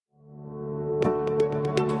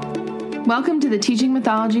Welcome to the Teaching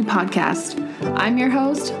Mythology podcast. I'm your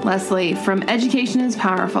host, Leslie, from Education is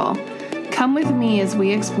Powerful. Come with me as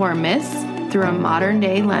we explore myths through a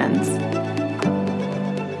modern-day lens.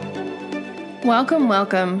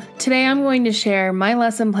 Welcome. Today I'm going to share my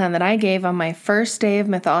lesson plan that I gave on my first day of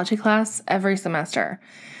mythology class every semester.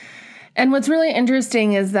 And what's really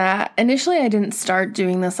interesting is that initially I didn't start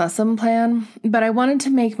doing this lesson plan, but I wanted to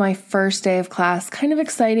make my first day of class kind of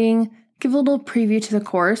exciting, give a little preview to the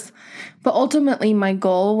course. But ultimately my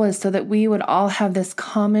goal was so that we would all have this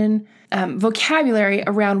common vocabulary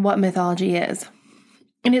around what mythology is.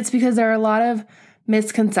 And it's because there are a lot of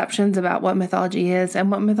misconceptions about what mythology is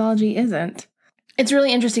and what mythology isn't. It's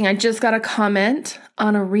really interesting. I just got a comment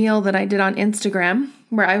on a reel that I did on Instagram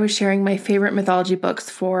where I was sharing my favorite mythology books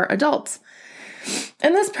for adults.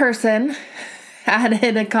 And this person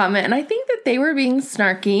added a comment, and I think that they were being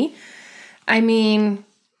snarky. I mean,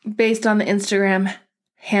 based on the Instagram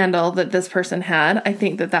handle that this person had, I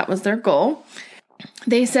think that that was their goal.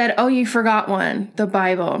 They said, "Oh, you forgot one, the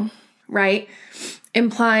Bible," right?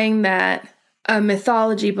 Implying that a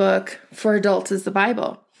mythology book for adults is the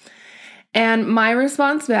Bible. And my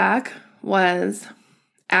response back was,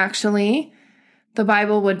 actually, the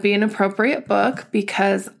Bible would be an appropriate book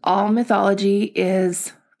because all mythology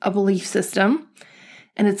is a belief system,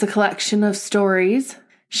 and it's a collection of stories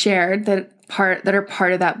shared that are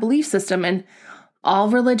part of that belief system, and all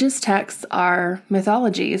religious texts are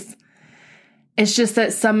mythologies. It's just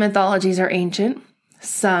that some mythologies are ancient,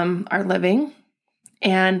 some are living,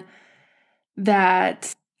 and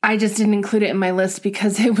that I just didn't include it in my list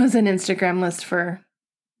because it was an Instagram list for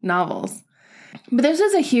novels. But this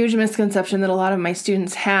is a huge misconception that a lot of my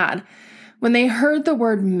students had. When they heard the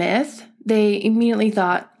word myth, they immediately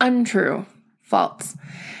thought untrue, false.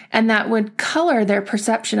 And that would color their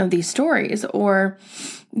perception of these stories. Or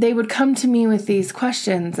they would come to me with these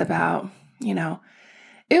questions about, ew,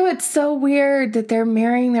 it's so weird that they're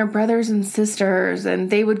marrying their brothers and sisters. And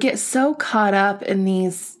they would get so caught up in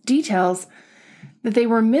these details that they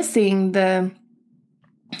were missing the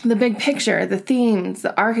big picture, the themes,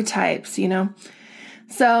 the archetypes,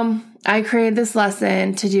 So I created this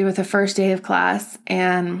lesson to do with the first day of class.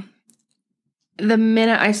 And the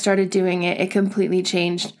minute I started doing it, it completely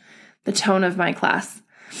changed the tone of my class.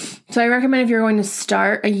 So I recommend if you're going to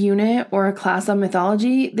start a unit or a class on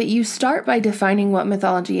mythology, that you start by defining what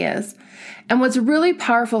mythology is. And what's really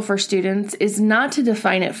powerful for students is not to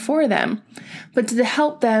define it for them, but to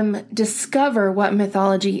help them discover what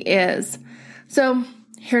mythology is. So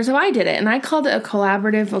here's how I did it, and I called it a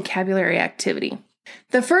collaborative vocabulary activity.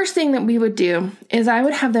 The first thing that we would do is I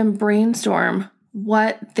would have them brainstorm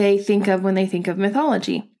what they think of when they think of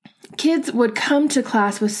mythology. Kids would come to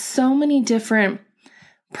class with so many different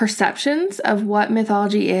perceptions of what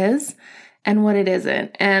mythology is and what it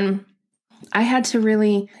isn't. And I had to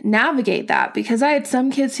really navigate that because I had some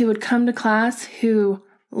kids who would come to class who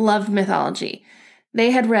loved mythology.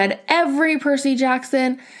 They had read every Percy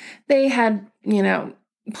Jackson. They had,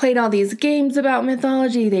 played all these games about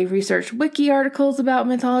mythology. They researched wiki articles about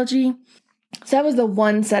mythology. So that was the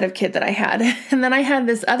one set of kid that I had. And then I had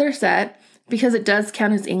this other set, because it does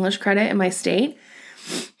count as English credit in my state,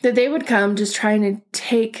 that they would come just trying to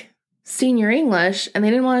take senior English, and they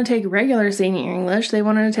didn't want to take regular senior English. They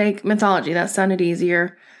wanted to take mythology. That sounded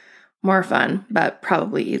easier, more fun, but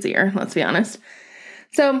probably easier, let's be honest.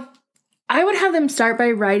 So I would have them start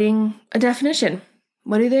by writing a definition.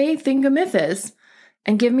 What do they think a myth is?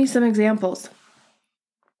 And give me some examples.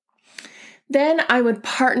 Then I would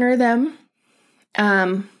partner them.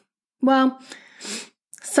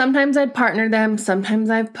 Sometimes I'd partner them. Sometimes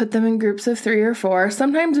I'd put them in groups of 3 or 4.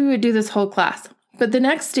 Sometimes we would do this whole class. But the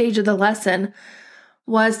next stage of the lesson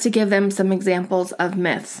was to give them some examples of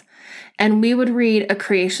myths. And we would read a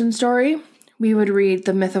creation story. We would read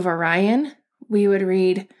the myth of Orion. We would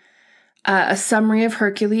read a summary of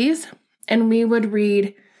Hercules. And we would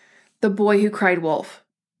read The Boy Who Cried Wolf.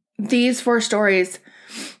 These 4 stories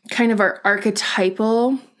kind of are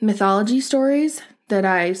archetypal mythology stories that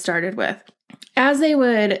I started with. As they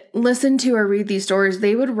would listen to or read these stories,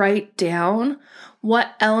 they would write down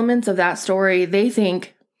what elements of that story they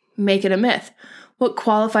think make it a myth. What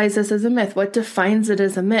qualifies this as a myth? What defines it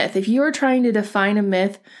as a myth? If you are trying to define a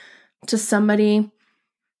myth to somebody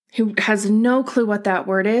who has no clue what that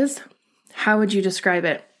word is, how would you describe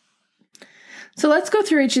it? So let's go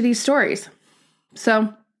through each of these stories.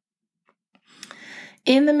 So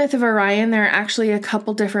in the myth of Orion, there are actually a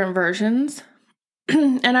couple different versions.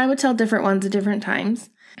 And I would tell different ones at different times.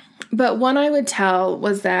 But one I would tell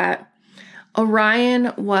was that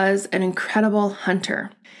Orion was an incredible hunter.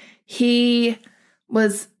 He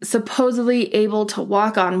was supposedly able to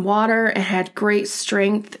walk on water and had great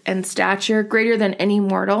strength and stature, greater than any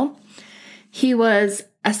mortal. He was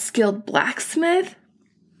a skilled blacksmith.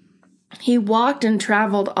 He walked and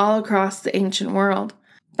traveled all across the ancient world.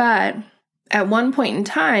 But at one point in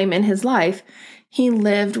time in his life, he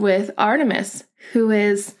lived with Artemis, who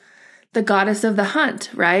is the goddess of the hunt,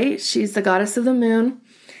 right? She's the goddess of the moon,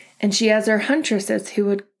 and she has her huntresses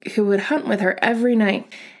who would hunt with her every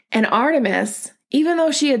night. And Artemis, even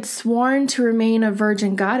though she had sworn to remain a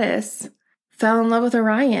virgin goddess, fell in love with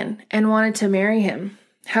Orion and wanted to marry him.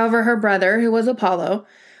 However, her brother, who was Apollo,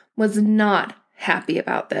 was not happy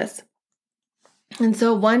about this. And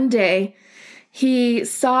so one day, he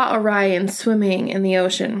saw Orion swimming in the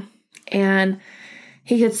ocean, and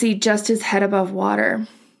he could see just his head above water.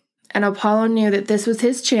 And Apollo knew that this was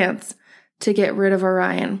his chance to get rid of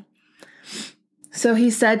Orion. So he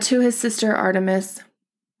said to his sister Artemis,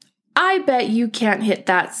 "I bet you can't hit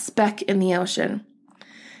that speck in the ocean."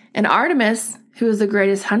 And Artemis, who is the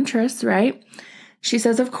greatest huntress, right? She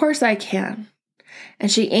says, "Of course I can." And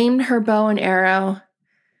she aimed her bow and arrow,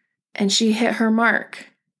 and she hit her mark.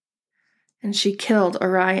 And she killed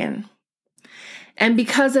Orion. And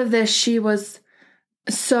because of this, she was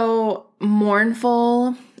so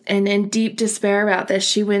mournful and in deep despair about this.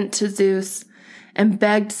 She went to Zeus and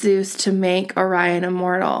begged Zeus to make Orion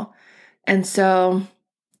immortal. And so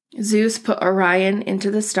Zeus put Orion into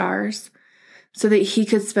the stars so that he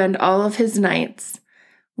could spend all of his nights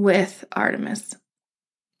with Artemis.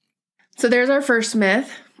 So there's our first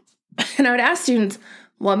myth. And I would ask students,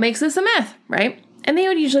 what makes this a myth, right? And they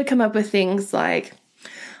would usually come up with things like,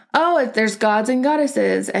 oh, there's gods and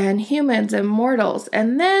goddesses and humans and mortals.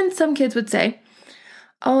 And then some kids would say,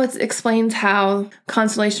 oh, it explains how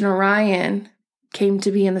constellation Orion came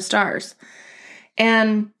to be in the stars.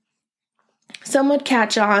 And some would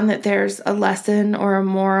catch on that there's a lesson or a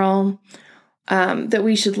moral that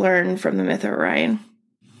we should learn from the myth of Orion.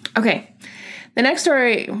 Okay, the next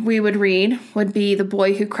story we would read would be The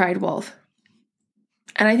Boy Who Cried Wolf.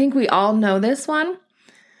 And I think we all know this one.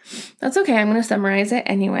 That's okay, I'm going to summarize it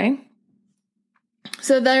anyway.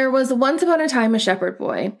 So there was once upon a time a shepherd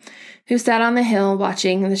boy who sat on the hill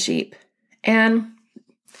watching the sheep. And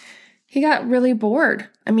he got really bored.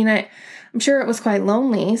 I mean, I'm sure it was quite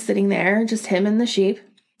lonely sitting there, just him and the sheep.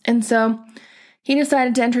 And so he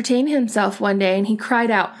decided to entertain himself one day, and he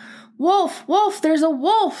cried out, "Wolf, wolf, there's a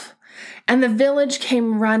wolf!" And the village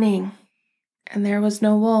came running, and there was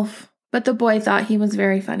no wolf. But the boy thought he was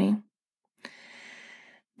very funny.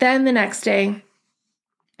 Then the next day,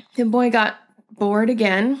 the boy got bored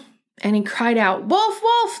again, and he cried out, "Wolf,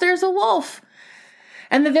 wolf, there's a wolf!"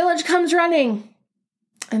 And the village comes running,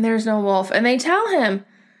 and there's no wolf. And they tell him,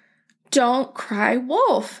 "Don't cry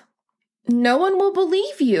wolf. No one will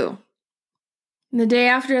believe you." And the day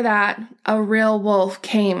after that, a real wolf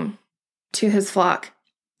came to his flock,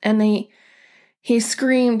 and he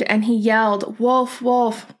screamed and he yelled, "Wolf,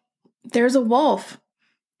 wolf, there's a wolf."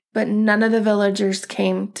 But none of the villagers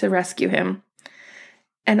came to rescue him.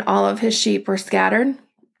 And all of his sheep were scattered,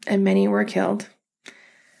 and many were killed.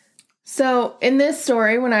 So in this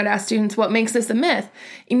story, when I'd ask students, what makes this a myth?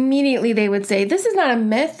 Immediately they would say, this is not a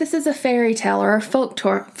myth, this is a fairy tale or a folk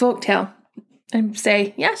tale. And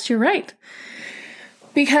say, yes, you're right.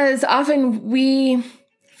 Because often we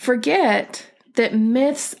forget that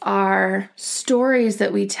myths are stories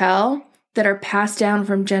that we tell that are passed down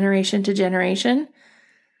from generation to generation.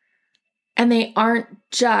 And they aren't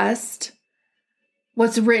just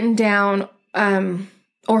what's written down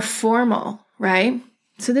or formal, right?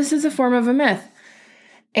 So this is a form of a myth.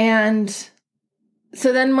 And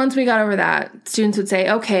so then once we got over that, students would say,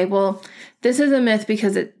 okay, well, this is a myth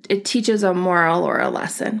because it teaches a moral or a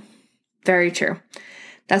lesson. Very true.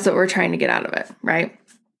 That's what we're trying to get out of it, right?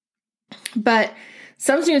 But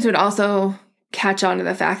some students would also catch on to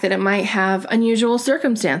the fact that it might have unusual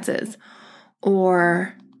circumstances,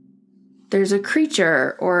 or there's a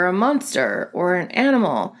creature or a monster or an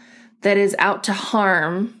animal that is out to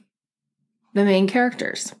harm the main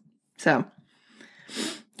characters. So,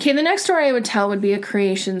 okay, the next story I would tell would be a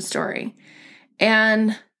creation story.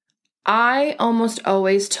 And I almost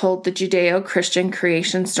always told the Judeo-Christian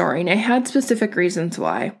creation story, and I had specific reasons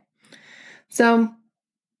why. So,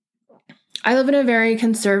 I live in a very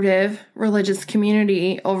conservative religious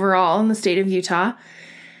community overall in the state of Utah,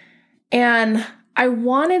 and I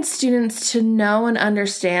wanted students to know and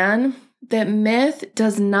understand that myth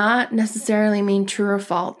does not necessarily mean true or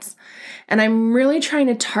false. And I'm really trying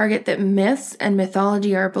to target that myths and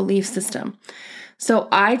mythology are a belief system. So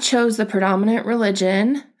I chose the predominant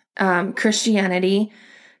religion, Christianity,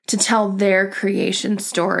 to tell their creation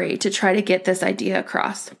story, to try to get this idea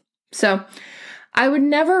across. So I would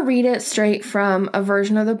never read it straight from a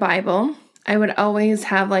version of the Bible. I would always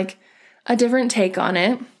have like a different take on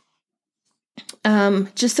it,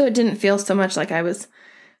 just so it didn't feel so much like I was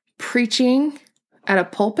preaching at a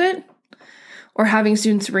pulpit or having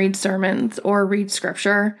students read sermons or read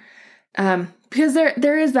scripture, because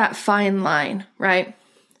there is that fine line, right?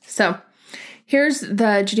 So here's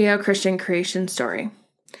the Judeo-Christian creation story.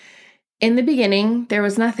 In the beginning, there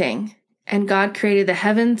was nothing, and God created the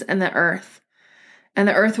heavens and the earth. And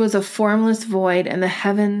the earth was a formless void, and the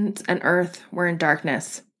heavens and earth were in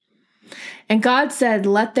darkness. And God said,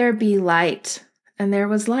 "Let there be light," and there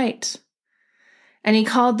was light. And he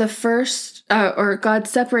called God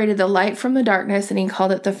separated the light from the darkness, and he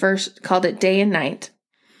called it day and night.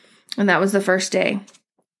 And that was the first day.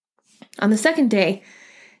 On the second day,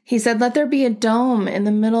 he said, "Let there be a dome in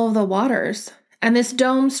the middle of the waters." And this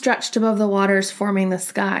dome stretched above the waters, forming the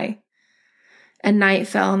sky. And night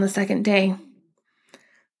fell on the second day.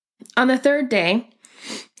 On the third day,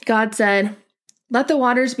 God said, "Let the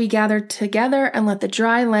waters be gathered together and let the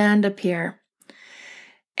dry land appear."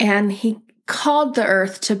 And he called the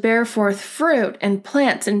earth to bear forth fruit, and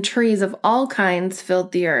plants and trees of all kinds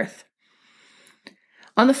filled the earth.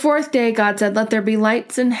 On the fourth day, God said, "Let there be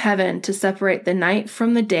lights in heaven to separate the night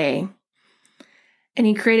from the day." And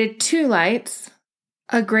he created two lights,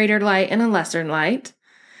 a greater light and a lesser light,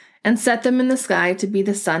 and set them in the sky to be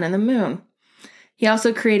the sun and the moon. He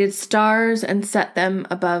also created stars and set them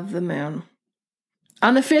above the moon.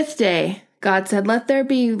 On the fifth day, God said, "Let there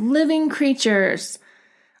be living creatures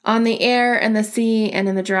on the air and the sea and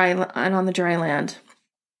on the dry land."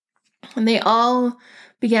 And they all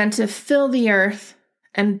began to fill the earth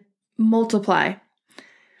and multiply.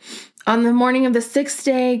 On the morning of the sixth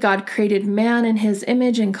day, God created man in his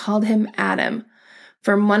image and called him Adam.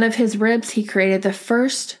 From one of his ribs, he created the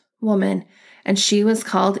first woman, and she was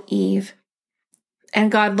called Eve.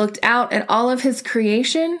 And God looked out at all of his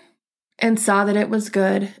creation and saw that it was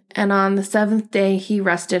good. And on the seventh day, he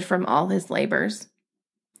rested from all his labors.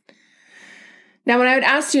 Now, when I would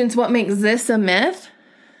ask students what makes this a myth,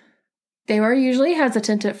 they were usually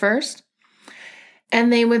hesitant at first.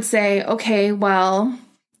 And they would say, okay, well,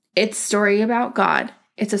 it's a story about God.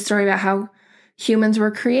 It's a story about how humans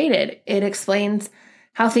were created. It explains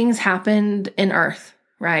how things happened in earth,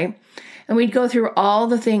 right? And we'd go through all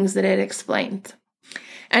the things that it explains.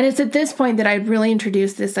 And it's at this point that I'd really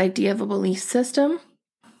introduce this idea of a belief system.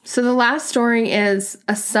 So the last story is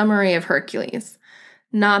a summary of Hercules,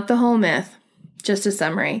 not the whole myth, just a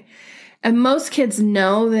summary. And most kids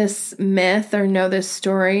know this myth or know this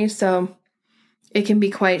story, so it can be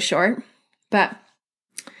quite short. But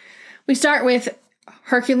we start with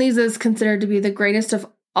Hercules is considered to be the greatest of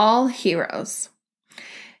all heroes.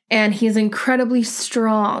 And he's incredibly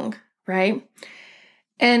strong, right?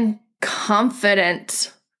 And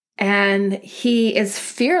confident. And he is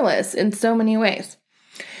fearless in so many ways.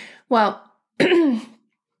 Well,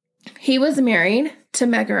 he was married to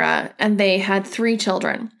Megara, and they had 3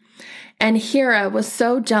 children. And Hera was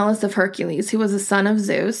so jealous of Hercules, who was a son of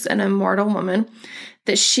Zeus, an immortal woman,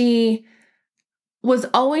 that she was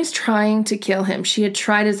always trying to kill him. She had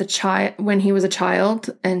tried as a child when he was a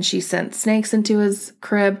child, and she sent snakes into his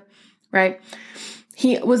crib, right?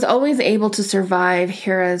 He was always able to survive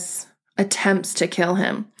Hera's attempts to kill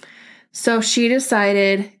him. So she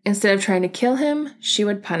decided, instead of trying to kill him, she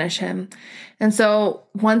would punish him. And so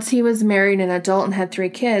once he was married, an adult, and had 3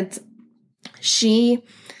 kids, she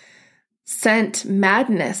sent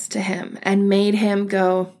madness to him and made him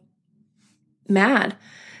go mad.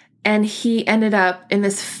 And he ended up in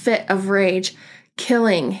this fit of rage,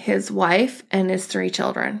 killing his wife and his 3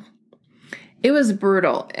 children. It was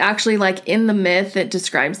brutal. Actually, like in the myth, it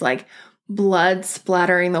describes like blood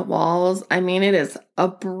splattering the walls. I mean, it is a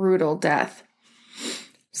brutal death.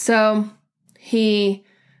 So he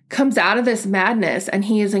comes out of this madness and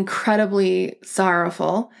he is incredibly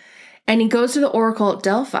sorrowful. And he goes to the oracle at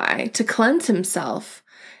Delphi to cleanse himself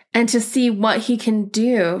and to see what he can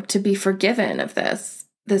do to be forgiven of this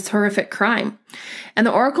horrific crime. And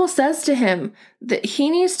the oracle says to him that he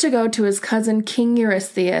needs to go to his cousin King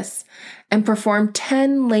Eurystheus and perform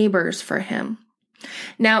 10 labors for him.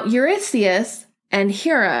 Now, Eurystheus and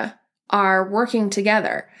Hera are working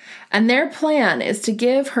together, and their plan is to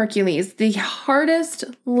give Hercules the hardest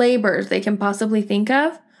labors they can possibly think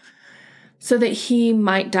of so that he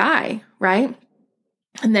might die, right?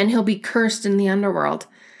 And then he'll be cursed in the underworld.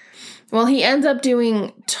 Well, he ends up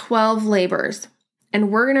doing 12 labors,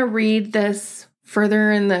 and we're going to read this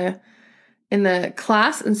further in the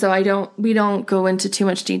class, and so we don't go into too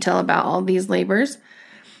much detail about all these labors.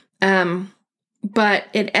 But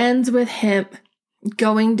it ends with him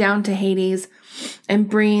going down to Hades and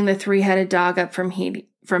bringing the three-headed dog up from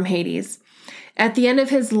Hades. At the end of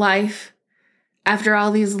his life, after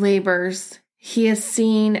all these labors, he is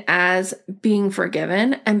seen as being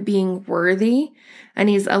forgiven and being worthy, and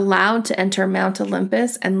he's allowed to enter Mount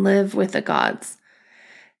Olympus and live with the gods.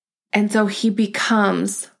 And so he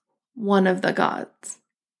becomes one of the gods.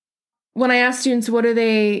 When I ask students, what do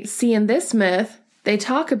they see in this myth? They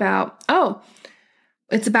talk about,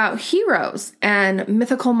 it's about heroes and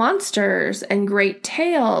mythical monsters and great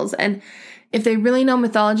tales. And if they really know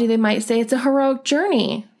mythology, they might say it's a heroic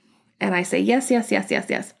journey. And I say, yes.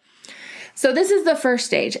 So this is the first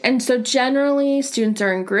stage. And so generally students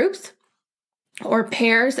are in groups or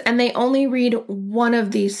pairs, and they only read one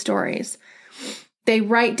of these stories. They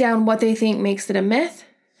write down what they think makes it a myth,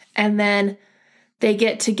 and then they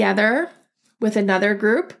get together with another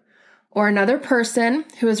group or another person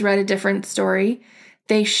who has read a different story.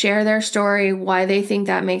 They share their story, why they think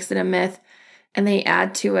that makes it a myth, and they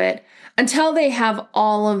add to it until they have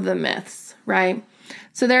all of the myths, right?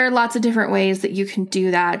 So there are lots of different ways that you can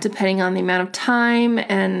do that depending on the amount of time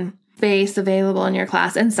and space available in your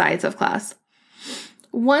class and size of class.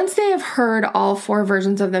 Once they have heard all 4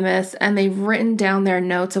 versions of the myths and they've written down their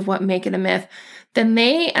notes of what make it a myth, then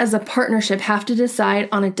they, as a partnership, have to decide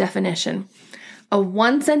on a definition, a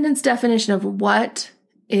one-sentence definition of what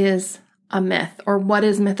is a myth or what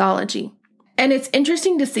is mythology. And it's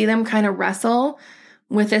interesting to see them kind of wrestle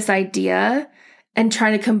with this idea and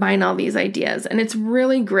try to combine all these ideas. And it's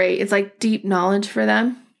really great. It's like deep knowledge for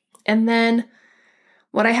them. And then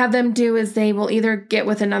what I have them do is they will either get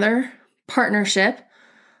with another partnership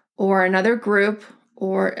or another group,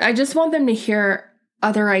 or I just want them to hear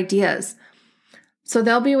other ideas. So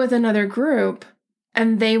they'll be with another group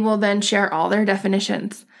and they will then share all their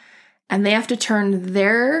definitions. And they have to turn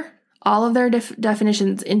all of their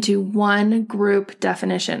definitions into one group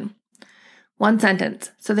definition. One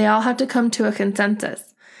sentence. So they all have to come to a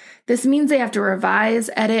consensus. This means they have to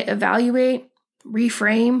revise, edit, evaluate,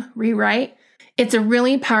 reframe, rewrite. It's a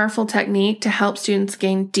really powerful technique to help students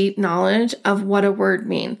gain deep knowledge of what a word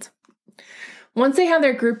means. Once they have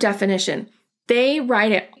their group definition, they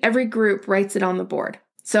write it. Every group writes it on the board.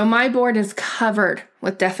 So my board is covered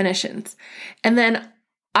with definitions. And then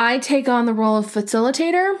I take on the role of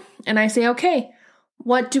facilitator and I say, okay,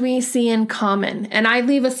 what do we see in common? And I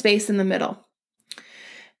leave a space in the middle.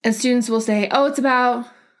 And students will say, it's about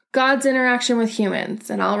God's interaction with humans.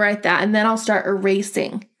 And I'll write that. And then I'll start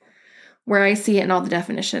erasing where I see it in all the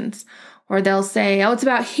definitions. Or they'll say, it's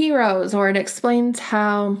about heroes, or it explains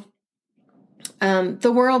how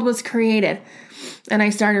the world was created. And I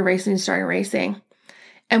start erasing.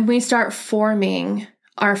 And we start forming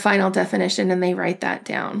our final definition, and they write that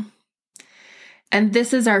down. And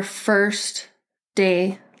this is our first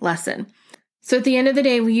day lesson. So at the end of the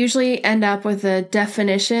day, we usually end up with a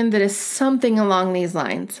definition that is something along these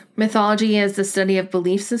lines. Mythology is the study of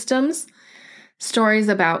belief systems, stories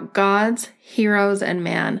about gods, heroes, and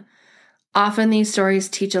man. Often these stories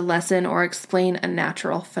teach a lesson or explain a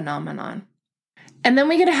natural phenomenon. And then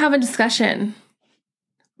we get to have a discussion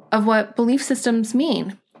of what belief systems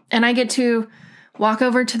mean. And I get to walk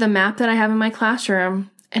over to the map that I have in my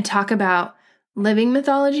classroom and talk about living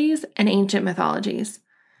mythologies and ancient mythologies.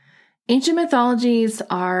 Ancient mythologies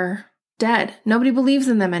are dead. Nobody believes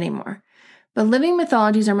in them anymore. But living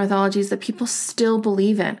mythologies are mythologies that people still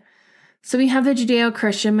believe in. So we have the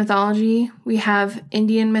Judeo-Christian mythology. We have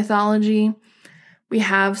Indian mythology. We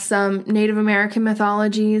have some Native American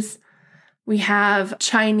mythologies. We have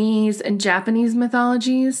Chinese and Japanese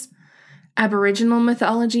mythologies, Aboriginal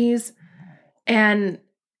mythologies. And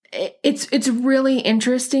it's really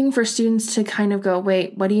interesting for students to kind of go,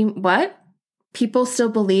 wait, what? People still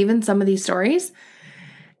believe in some of these stories?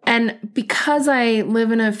 And because I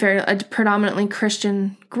live in a predominantly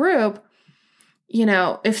Christian group,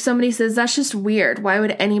 if somebody says, that's just weird, why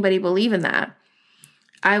would anybody believe in that?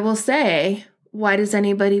 I will say, why does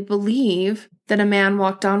anybody believe that a man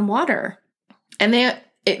walked on water? And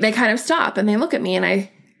they kind of stop and they look at me and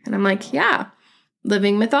I'm like, yeah,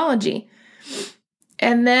 living mythology.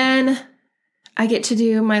 And then I get to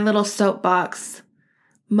do my little soapbox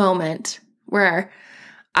moment where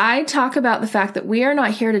I talk about the fact that we are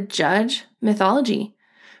not here to judge mythology.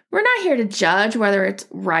 We're not here to judge whether it's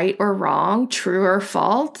right or wrong, true or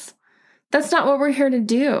false. That's not what we're here to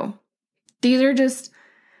do. These are just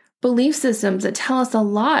belief systems that tell us a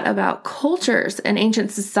lot about cultures and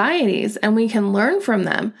ancient societies, and we can learn from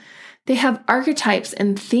them. They have archetypes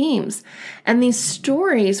and themes, and these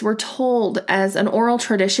stories were told as an oral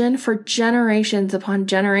tradition for generations upon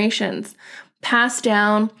generations, passed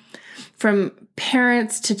down from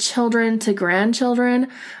parents to children to grandchildren.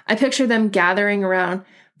 I picture them gathering around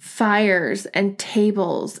fires and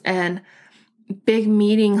tables and big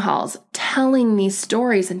meeting halls, telling these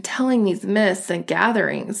stories and telling these myths and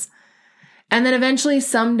gatherings. And then eventually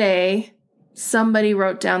someday, somebody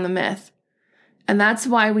wrote down the myth. And that's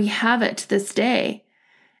why we have it to this day.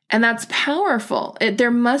 And that's powerful.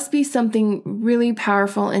 There must be something really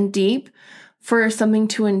powerful and deep for something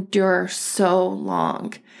to endure so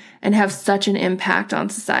long and have such an impact on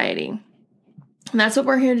society. And that's what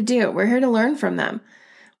we're here to do. We're here to learn from them.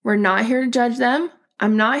 We're not here to judge them.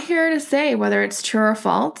 I'm not here to say whether it's true or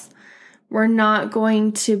false. We're not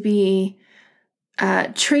going to be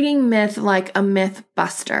treating myth like a myth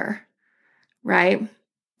buster, right?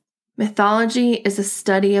 Mythology is a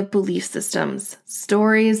study of belief systems,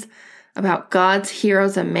 stories about God's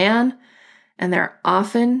heroes and man, and they're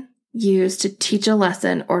often used to teach a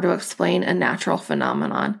lesson or to explain a natural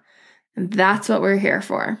phenomenon. And that's what we're here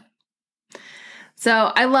for.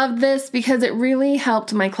 So I loved this because it really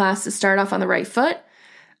helped my class to start off on the right foot.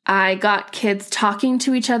 I got kids talking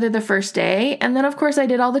to each other the first day. And then, of course, I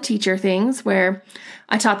did all the teacher things where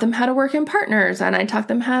I taught them how to work in partners and I taught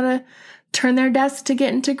them how to turn their desks to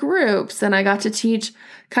get into groups. And I got to teach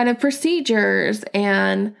kind of procedures,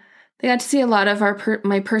 and they got to see a lot of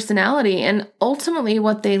my personality. And ultimately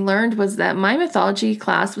what they learned was that my mythology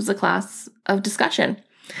class was a class of discussion.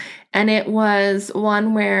 And it was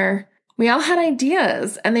one where we all had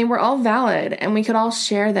ideas and they were all valid and we could all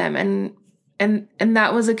share them. And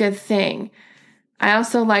that was a good thing. I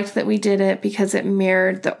also liked that we did it because it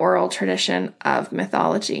mirrored the oral tradition of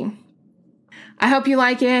mythology. I hope you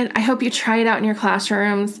like it. I hope you try it out in your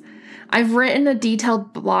classrooms. I've written a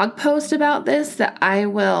detailed blog post about this that I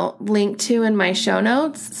will link to in my show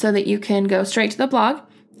notes so that you can go straight to the blog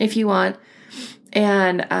if you want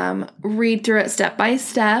and read through it step by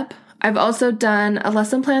step. I've also done a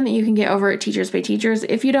lesson plan that you can get over at Teachers by Teachers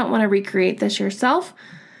if you don't want to recreate this yourself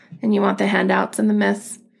and you want the handouts and the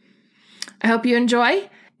myths. I hope you enjoy.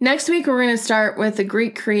 Next week, we're going to start with the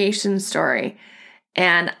Greek creation story.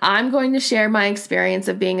 And I'm going to share my experience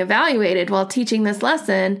of being evaluated while teaching this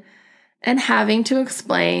lesson and having to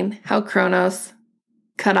explain how Kronos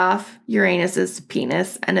cut off Uranus's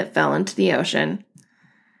penis and it fell into the ocean.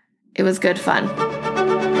 It was good fun.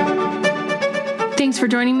 Thanks for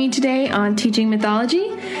joining me today on Teaching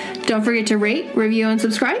Mythology. Don't forget to rate, review, and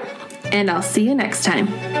subscribe, and I'll see you next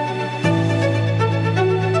time.